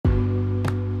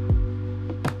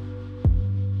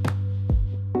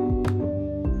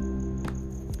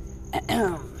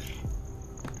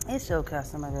It's your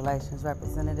customer relations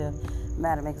representative,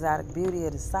 Madam Exotic Beauty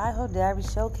of the Side-Ho Diary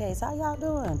Showcase. How y'all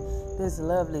doing this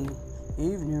lovely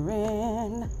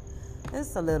evening?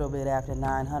 It's a little bit after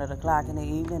 900 o'clock in the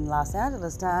evening, Los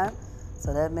Angeles time.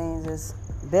 So that means it's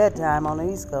bedtime on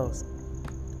the East Coast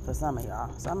for some of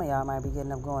y'all. Some of y'all might be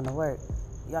getting up going to work.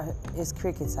 Y'all, it's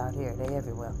crickets out here. They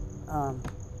everywhere.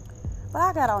 But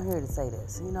I got on here to say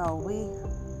this. You know, we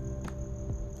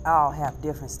all have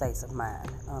different states of mind,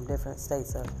 different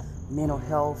states of mental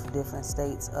health, different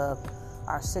states of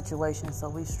our situation, so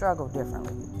we struggle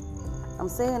differently. I'm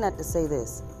saying that to say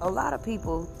this. A lot of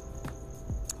people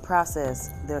process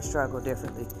their struggle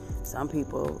differently. Some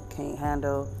people can't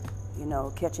handle,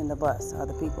 catching the bus.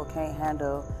 Other people can't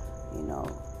handle,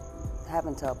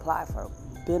 having to apply for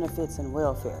benefits and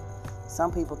welfare.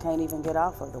 Some people can't even get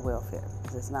off of the welfare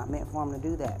because it's not meant for them to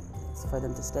do that. It's for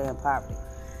them to stay in poverty.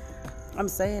 I'm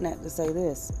saying that to say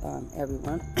this,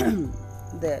 everyone,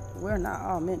 that we're not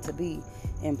all meant to be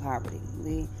in poverty.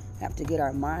 We have to get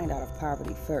our mind out of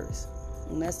poverty first.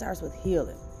 And that starts with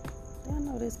healing. I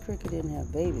know this cricket didn't have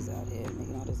babies out here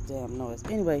making all this damn noise.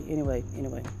 Anyway,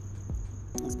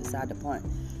 that's beside the point.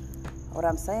 What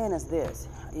I'm saying is this.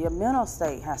 Your mental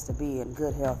state has to be in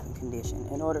good health and condition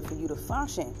in order for you to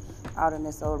function out in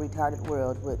this old retarded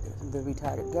world with the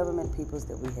retarded government peoples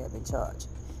that we have in charge.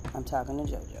 I'm talking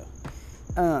to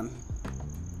JoJo.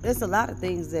 There's a lot of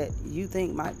things that you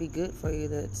think might be good for you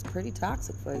that's pretty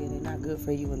toxic for you. They're not good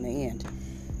for you in the end.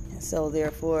 And so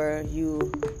therefore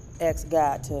you ask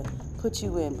God to put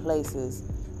you in places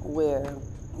where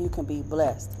you can be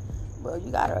blessed. Well,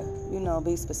 you gotta,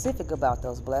 be specific about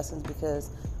those blessings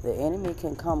because the enemy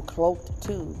can come cloaked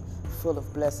too, full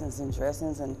of blessings and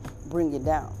dressings and bring you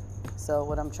down. So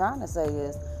what I'm trying to say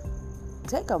is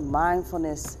take a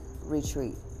mindfulness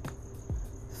retreat.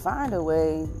 Find a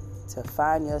way to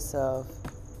find yourself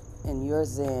in your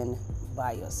zen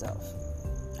by yourself.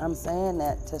 I'm saying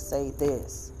that to say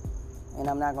this, and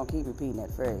I'm not going to keep repeating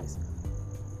that phrase.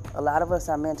 A lot of us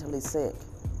are mentally sick,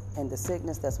 and the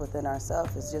sickness that's within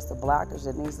ourselves is just a blockage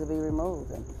that needs to be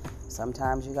removed. And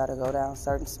sometimes you got to go down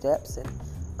certain steps and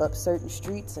up certain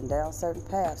streets and down certain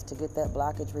paths to get that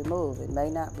blockage removed. It may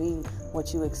not be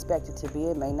what you expect it to be.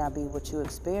 It may not be what you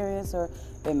experience, or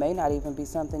it may not even be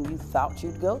something you thought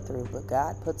you'd go through. But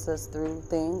God puts us through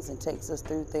things and takes us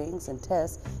through things and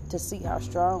tests to see how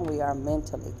strong we are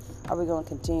mentally. Are we going to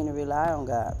continue to rely on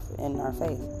God in our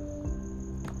faith?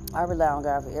 I rely on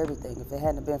God for everything. If it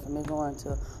hadn't been for me going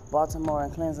to Baltimore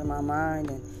and cleansing my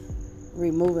mind and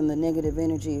removing the negative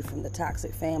energy from the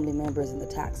toxic family members and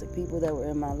the toxic people that were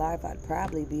in my life, I'd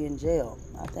probably be in jail.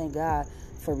 I thank God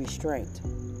for restraint.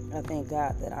 I thank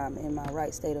God that I'm in my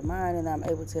right state of mind and I'm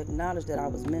able to acknowledge that I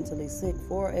was mentally sick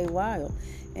for a while.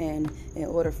 And in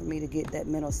order for me to get that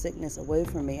mental sickness away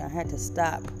from me, I had to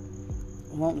stop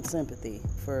wanting sympathy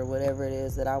for whatever it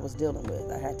is that I was dealing with.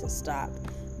 I had to stop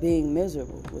being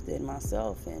miserable within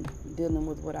myself and dealing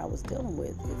with what I was dealing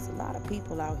with. It's a lot of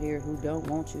people out here who don't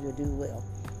want you to do well.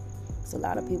 It's a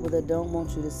lot of people that don't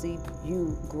want you to see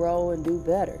you grow and do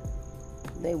better.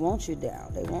 They want you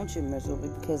down. They want you miserable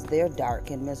because they're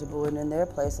dark and miserable and in their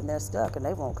place and they're stuck and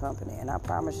they want company. And I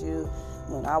promise you,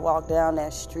 when I walked down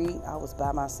that street, I was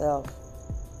by myself.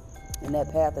 In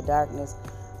that path of darkness,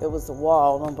 it was a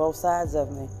wall on both sides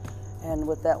of me. And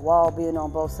with that wall being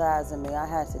on both sides of me, I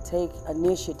had to take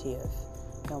initiative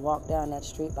and walk down that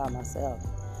street by myself.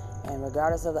 And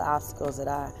regardless of the obstacles that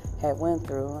I had went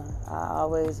through, I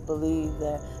always believe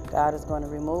that God is going to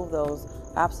remove those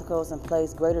obstacles and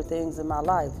place greater things in my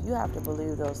life. You have to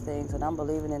believe those things, and I'm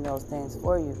believing in those things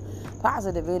for you.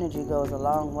 Positive energy goes a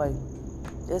long way.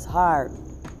 It's hard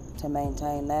to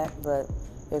maintain that, but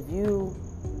if you,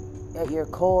 at your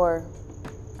core,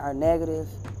 are negative,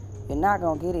 you're not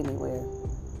going to get anywhere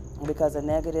because a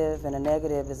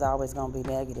negative is always going to be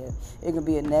negative. It can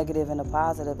be a negative and a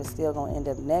positive. It's still going to end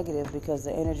up negative because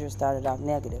the energy started out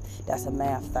negative. That's a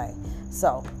math thing.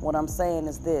 So what I'm saying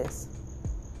is this.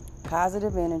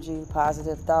 Positive energy,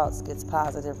 positive thoughts gets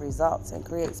positive results and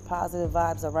creates positive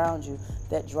vibes around you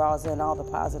that draws in all the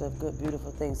positive, good,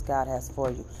 beautiful things God has for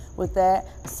you. With that,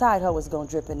 side-ho is going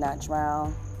to drip and not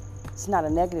drown. It's not a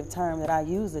negative term that I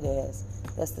use it as.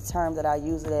 That's the term that I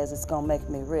use it as. It's going to make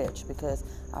me rich because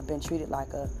I've been treated like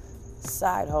a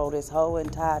side hoe this whole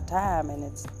entire time, and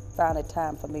it's finally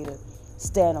time for me to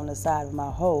stand on the side of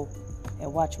my hoe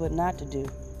and watch what not to do.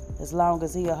 As long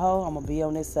as he a hoe, I'm going to be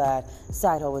on this side.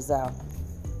 Side hoe is out.